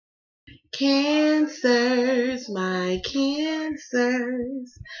Cancers, my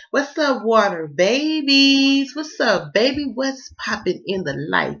cancers. What's up, water babies? What's up, baby? What's popping in the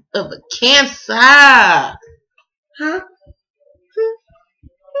life of a Cancer? Huh?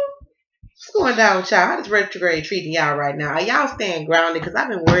 What's going down with y'all? How is retrograde treating y'all right now? Are y'all staying grounded? Because I've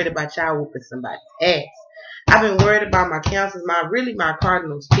been worried about y'all whooping somebody's ass. I've been worried about my cancers, my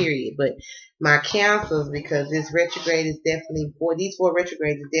cardinals, period. But my cancers, because this retrograde is definitely, these four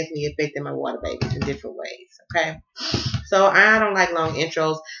retrogrades is definitely affecting my water babies in different ways. Okay? So I don't like long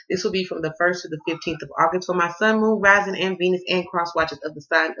intros. This will be from the 1st to the 15th of August for my sun, moon, rising, and Venus, and cross watches of the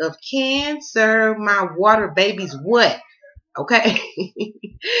sign of Cancer. My water babies, what? Okay?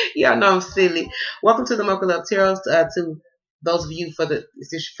 Y'all know I'm silly. Welcome to the Mocha Love Tarot. To those of you is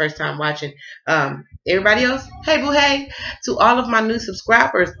this your first time watching. Everybody else, hey boo, hey. To all of my new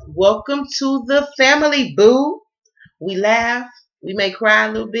subscribers, welcome to the family, boo. We laugh, we may cry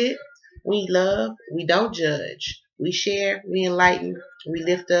a little bit, we love, we don't judge, we share, we enlighten, we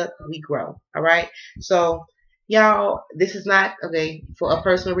lift up, we grow. All right. So y'all, this is not okay for a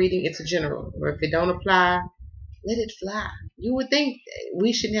personal reading. It's a general. Or if it don't apply, let it fly. You would think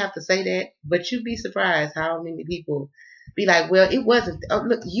we shouldn't have to say that, but you'd be surprised how many people be like, well, it wasn't. Oh,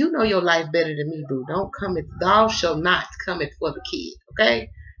 look, you know your life better than me, boo. Don't come it. Thou shall not come it for the kid. Okay?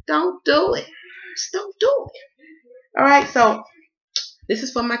 Don't do it. Just don't do it. All right. So this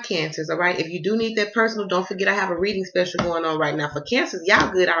is for my cancers. All right. If you do need that personal, don't forget I have a reading special going on right now for cancers.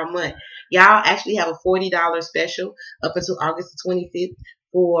 Y'all good all month. Y'all actually have a $40 special up until August the 25th.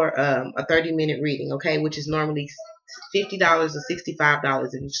 For a 30-minute reading, okay, which is normally $50 or $65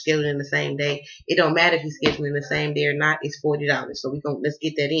 if you schedule it in the same day. It don't matter if you schedule it in the same day or not. It's $40. So let's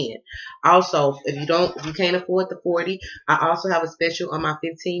get that in. Also, if you can't afford the 40, I also have a special on my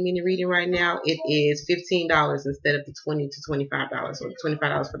 15-minute reading right now. It is $15 instead of the $20 to $25 or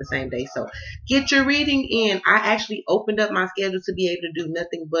 $25 for the same day. So get your reading in. I actually opened up my schedule to be able to do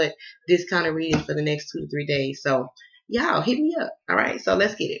nothing but this kind of reading for the next 2 to 3 days. So y'all hit me up. All right, so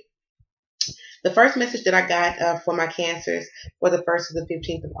let's get it. The first message that I got for my cancers for the 1st to the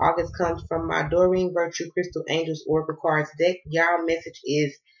 15th of August comes from my Doreen Virtue Crystal Angels Oracle Cards deck. Y'all message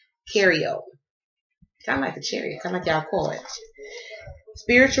is carry on. Kind of like the chariot, kind of like y'all cards.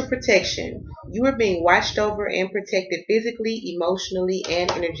 Spiritual protection. You are being watched over and protected physically, emotionally,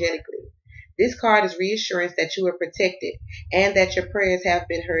 and energetically. This card is reassurance that you are protected and that your prayers have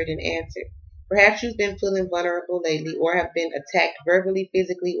been heard and answered. Perhaps you've been feeling vulnerable lately or have been attacked verbally,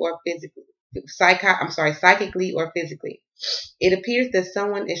 physically, or psychically or physically. It appears that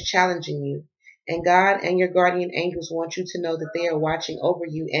someone is challenging you, and God and your guardian angels want you to know that they are watching over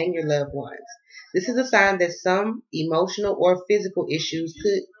you and your loved ones. This is a sign that some emotional or physical issues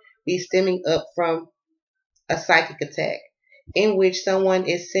could be stemming up from a psychic attack, in which someone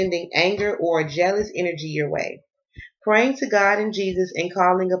is sending anger or jealous energy your way. Praying to God and Jesus and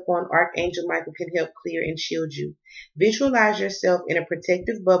calling upon Archangel Michael can help clear and shield you. Visualize yourself in a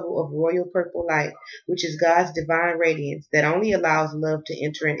protective bubble of royal purple light, which is God's divine radiance that only allows love to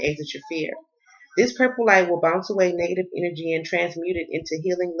enter and exit your fear. This purple light will bounce away negative energy and transmute it into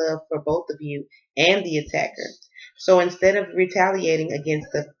healing love for both of you and the attacker. So instead of retaliating against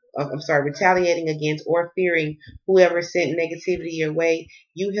or fearing whoever sent negativity your way,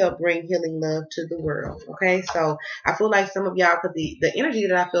 you help bring healing love to the world. Okay, so I feel like some of y'all, because the energy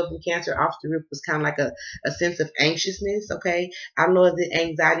that I felt from Cancer off the rip was kind of like a sense of anxiousness. Okay, I don't know if it's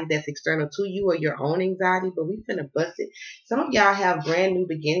anxiety that's external to you or your own anxiety, but we finna bust it. Some of y'all have brand new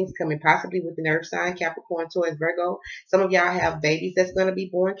beginnings coming, possibly with an earth sign, Capricorn, Taurus, Virgo. Some of y'all have babies that's going to be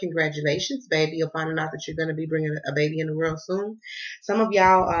born. Congratulations, baby, you're finding out that you're going to be bringing a baby in the world soon. Some of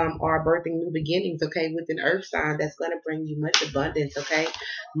y'all are birthing new beginnings, okay, with an earth sign that's going to bring you much abundance, okay?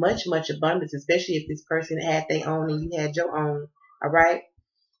 Much abundance, especially if this person had their own and you had your own, all right?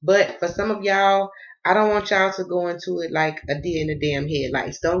 But for some of y'all, I don't want y'all to go into it like a deer in the damn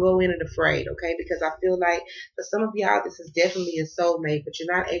headlights. Don't go in it afraid, okay? Because I feel like for some of y'all, this is definitely a soulmate, but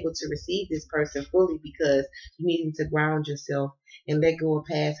you're not able to receive this person fully because you need to ground yourself and let go of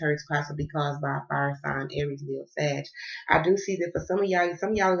past hurts possibly caused by a fire sign, Aries, Leo, Sag. I do see that for some of y'all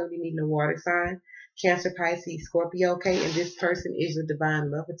are going to be needing a water sign, Cancer, Pisces, Scorpio, okay? And this person is a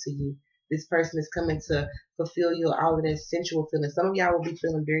divine lover to you. This person is coming to fulfill all of that sensual feeling. Some of y'all will be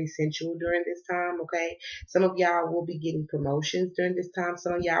feeling very sensual during this time, okay? Some of y'all will be getting promotions during this time.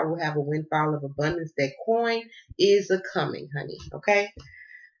 Some of y'all will have a windfall of abundance. That coin is a-coming, honey, okay?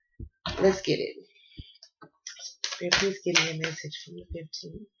 Let's get it. Please give me a message from the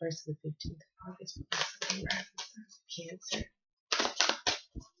 15th, 1st to the 15th of August for Cancer.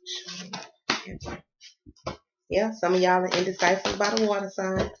 Cancer. Yeah, some of y'all are indecisive about a water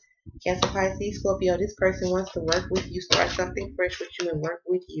sign. Cancer, Pisces, Scorpio, this person wants to work with you, start something fresh with you, and work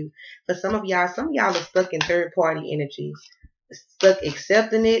with you. For some of y'all are stuck in third party energy, stuck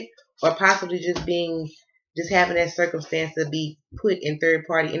accepting it, or possibly just having that circumstance to be put in third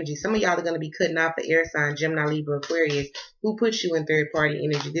party energy. Some of y'all are going to be cutting off the air sign, Gemini, Libra, Aquarius. Who puts you in third party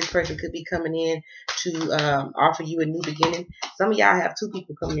energy? This person could be coming in to offer you a new beginning. Some of y'all have two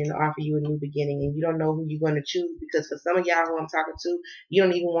people coming in to offer you a new beginning, and you don't know who you're going to choose, because for some of y'all who I'm talking to, you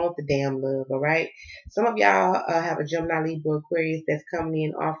don't even want the damn love, all right? Some of y'all have a Gemini, Libra, Aquarius that's coming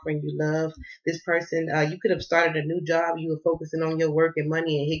in offering you love. This person, you could have started a new job. You were focusing on your work and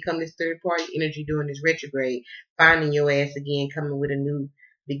money, and here come this third party energy during this retrograde, finding your ass again, coming with a new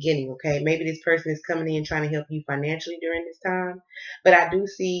beginning. Okay, maybe this person is coming in trying to help you financially during this time, but I do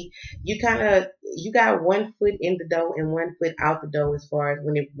see you got one foot in the door and one foot out the door as far as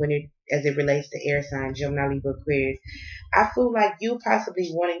when it as it relates to air sign, Gemini, Libra, Aquarius. I feel like you possibly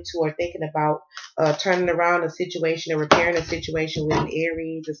wanting to or thinking about turning around a situation or repairing a situation with an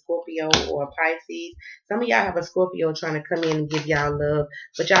Aries, a Scorpio, or a Pisces. Some of y'all have a Scorpio trying to come in and give y'all love,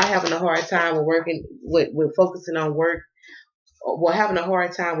 but y'all having a hard time with working with focusing on work. Well, having a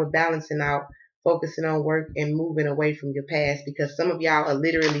hard time with balancing out, focusing on work and moving away from your past, because some of y'all are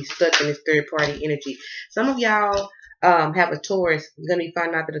literally stuck in this third party energy. Some of y'all have a Taurus. You're going to be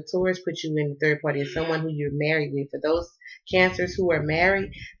finding out that a Taurus puts you in the third party as someone who you're married with. For those Cancers who are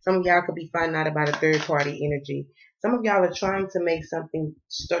married, some of y'all could be finding out about a third party energy. Some of y'all are trying to make something,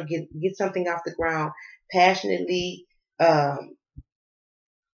 get something off the ground passionately,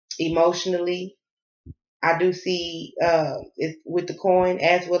 emotionally. I do see with the coin,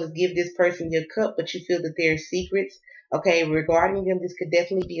 as well as give this person your cup, but you feel that there's secrets. Okay, regarding them, this could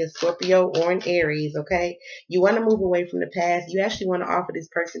definitely be a Scorpio or an Aries. Okay, you want to move away from the past. You actually want to offer this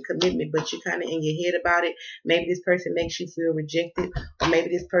person commitment, but you're kind of in your head about it. Maybe this person makes you feel rejected, or maybe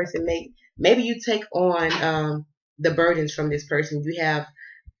this person maybe you take on the burdens from this person. You have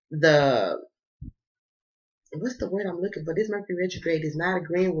the what's the word I'm looking for? This Mercury retrograde is not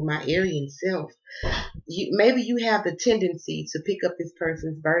agreeing with my Aryan self. Maybe you have the tendency to pick up this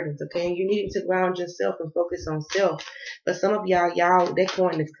person's burdens, okay? And you need to ground yourself and focus on self. But some of y'all, that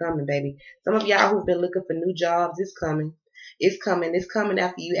coin is coming, baby. Some of y'all who've been looking for new jobs, it's coming. It's coming. It's coming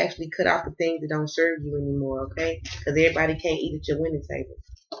after you actually cut off the things that don't serve you anymore, okay? Because everybody can't eat at your winning table.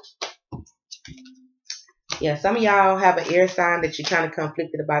 Yeah, some of y'all have an air sign that you're kind of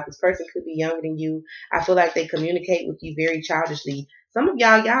conflicted about. This person could be younger than you. I feel like they communicate with you very childishly. Some of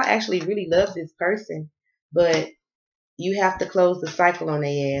y'all actually really love this person, but you have to close the cycle on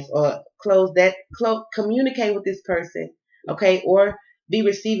their ass, or communicate with this person, okay, or be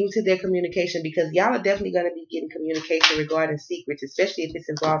receiving to their communication, because y'all are definitely going to be getting communication regarding secrets, especially if it's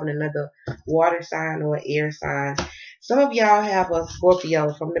involving another water sign or air sign. Some of y'all have a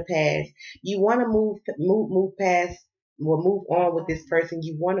Scorpio from the past. You want to move past or move on with this person.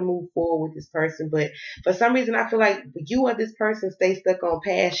 You want to move forward with this person, but for some reason I feel like you or this person stay stuck on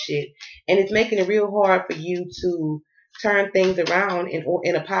past shit, and it's making it real hard for you to turn things around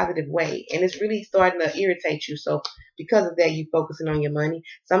in a positive way, and it's really starting to irritate you. So because of that, you focusing on your money.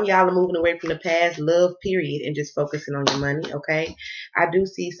 Some of y'all are moving away from the past love period and just focusing on your money. Okay, I do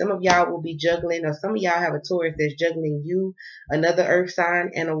see some of y'all will be juggling, or some of y'all have a Taurus that's juggling you, another earth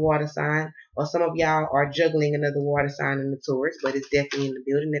sign, and a water sign, or some of y'all are juggling another water sign and the Taurus, but it's definitely in the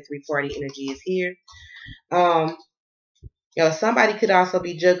building. That three party energy is here. um Somebody could also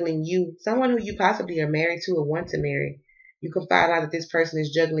be juggling you, someone who you possibly are married to or want to marry. You can find out that this person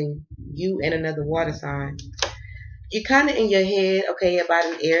is juggling you and another water sign. You're kind of in your head, okay, about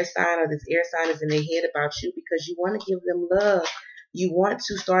an air sign, or this air sign is in their head about you, because you want to give them love. You want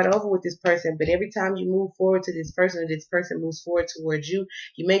to start over with this person, but every time you move forward to this person, or this person moves forward towards you,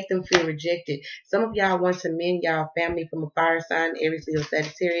 you make them feel rejected. Some of y'all want to mend y'all family from a fire sign, Aries, Leo,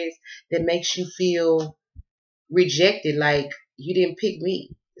 Sagittarius, that makes you feel rejected, like you didn't pick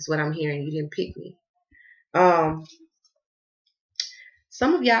me. Is what I'm hearing. You didn't pick me.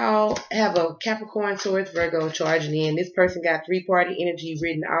 Some of y'all have a Capricorn, Taurus, Virgo charging in. This person got three party energy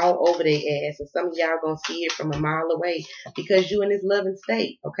written all over their ass, and some of y'all gonna see it from a mile away because you in this loving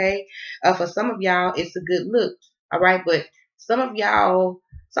state. Okay, for some of y'all it's a good look. All right, but some of y'all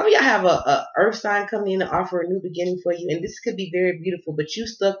have a earth sign coming in to offer a new beginning for you, and this could be very beautiful, but you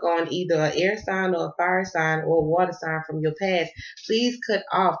stuck on either an air sign or a fire sign or a water sign from your past. Please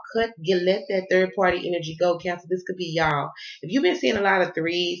let that third party energy go. Cancel. This could be y'all. If you've been seeing a lot of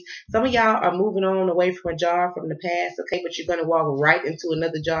threes, some of y'all are moving on away from a job from the past, okay, but you're going to walk right into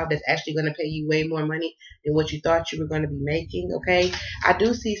another job that's actually going to pay you way more money than what you thought you were going to be making, okay. I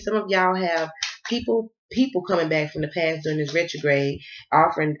do see some of y'all have people coming back from the past during this retrograde,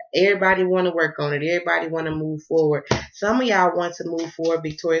 offering everybody want to work on it, everybody want to move forward. Some of y'all want to move forward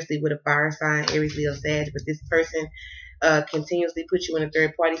victoriously with a fire sign, Aries, Leo, Sag, but this person continuously put you in a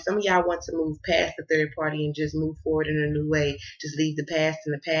third party. Some of y'all want to move past the third party and just move forward in a new way. Just leave the past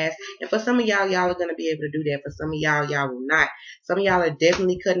in the past. And for some of y'all are going to be able to do that. For some of y'all will not. Some of y'all are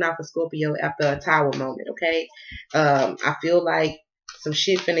definitely cutting off a Scorpio after a tower moment, okay? I feel like some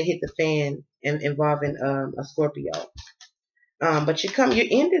shit finna hit the fan involving a Scorpio. But you're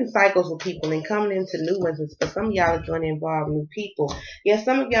ending cycles with people and coming into new ones. And for some of y'all, it's going to involve new people. Yeah,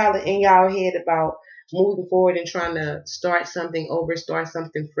 some of y'all are in y'all head about moving forward and trying to start something over, start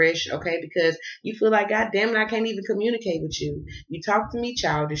something fresh, okay? Because you feel like, God damn it, I can't even communicate with you. You talk to me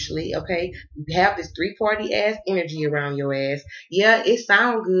childishly, okay? You have this three-party ass energy around your ass. Yeah, it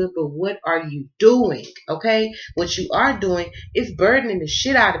sounds good, but what are you doing, okay? What you are doing is burdening the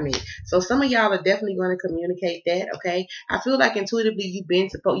shit out of me. So some of y'all are definitely going to communicate that, okay? I feel like intuitively you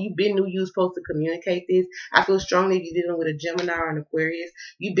knew you were supposed to communicate this. I feel strongly if you're dealing with a Gemini or an Aquarius.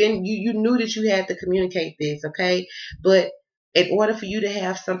 You knew that you had to communicate this, okay? But in order for you to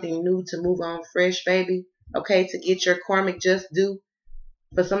have something new to move on fresh, baby, okay, to get your karmic just due,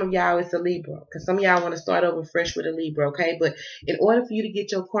 for some of y'all it's a Libra, because some of y'all want to start over fresh with a Libra, okay? But in order for you to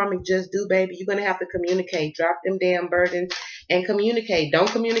get your karmic just due, baby, you're gonna have to communicate. Drop them damn burdens and communicate. Don't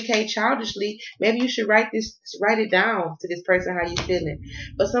communicate childishly. Maybe you should write it down to this person how you feeling.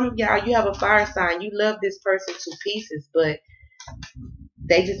 But some of y'all, you have a fire sign. You love this person to pieces, but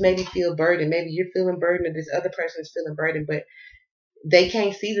they just maybe feel burdened. Maybe you're feeling burdened or this other person is feeling burdened, but they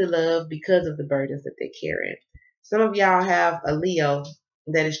can't see the love because of the burdens that they're carrying. Some of y'all have a Leo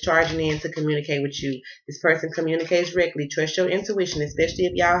that is charging in to communicate with you. This person communicates directly. Trust your intuition, especially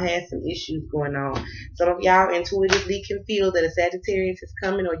if y'all had some issues going on. Some of y'all intuitively can feel that a Sagittarius is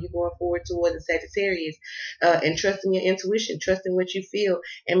coming or you're going forward towards a Sagittarius, and trusting your intuition, trusting what you feel,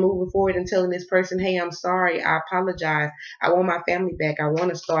 and moving forward and telling this person, hey, I'm sorry, I apologize, I want my family back, I want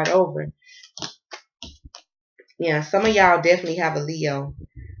to start over. Yeah, some of y'all definitely have a Leo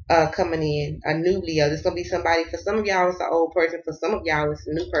coming in, a new Leo. This is going to be somebody, for some of y'all it's an old person, for some of y'all it's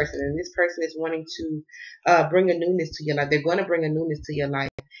a new person, and this person is wanting to bring a newness to your life. They're going to bring a newness to your life,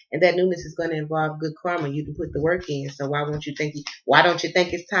 and that newness is going to involve good karma. You can put the work in, so why don't you think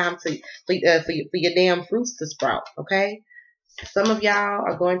it's time for your damn fruits to sprout, okay? Some of y'all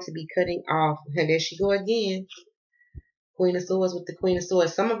are going to be cutting off, and there she go again, Queen of Swords with the Queen of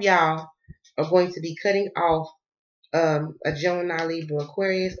Swords. Some of y'all are going to be cutting off a Gemini, Libra,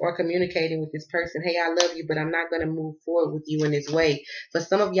 Aquarius, or communicating with this person, hey, I love you, but I'm not going to move forward with you in this way. For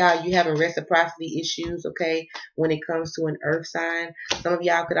some of y'all, you having reciprocity issues, okay, when it comes to an earth sign. Some of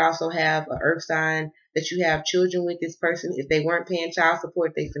y'all could also have an earth sign that you have children with this person. If they weren't paying child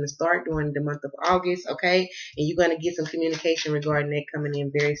support, they're going to start during the month of August, okay, and you're going to get some communication regarding that coming in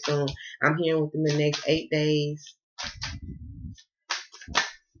very soon. I'm hearing within the next 8 days.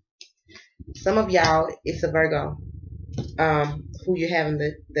 Some of y'all, it's a Virgo. Who you're having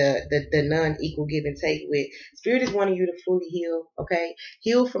the non-equal give and take with. Spirit is wanting you to fully heal, okay?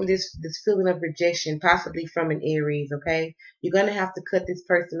 Heal from this feeling of rejection, possibly from an Aries, okay? You're gonna have to cut this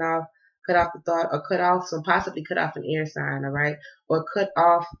person off, cut off the thought, or possibly cut off an air sign, all right? Or cut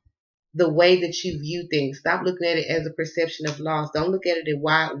off the way that you view things. Stop looking at it as a perception of loss. Don't look at it as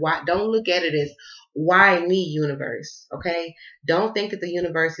don't look at it as why me, universe, okay? Don't think that the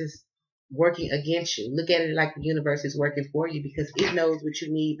universe is working against you. Look at it like the universe is working for you, because it knows what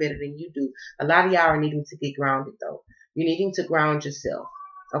you need better than you do. A lot of y'all are needing to get grounded though. You're needing to ground yourself,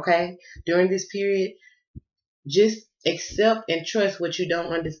 okay? During this period, just accept and trust what you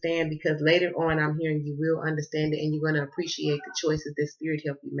don't understand, because later on I'm hearing you will understand it and you're going to appreciate the choices that Spirit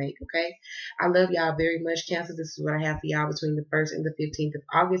help you make, okay? I love y'all very much, Cancer. This is what I have for y'all between the 1st and the 15th of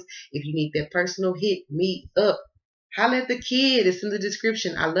August. If you need that personal, hit me up. Holla at the kid. It's in the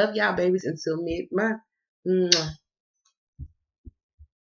description. I love y'all, babies. Until mid-month.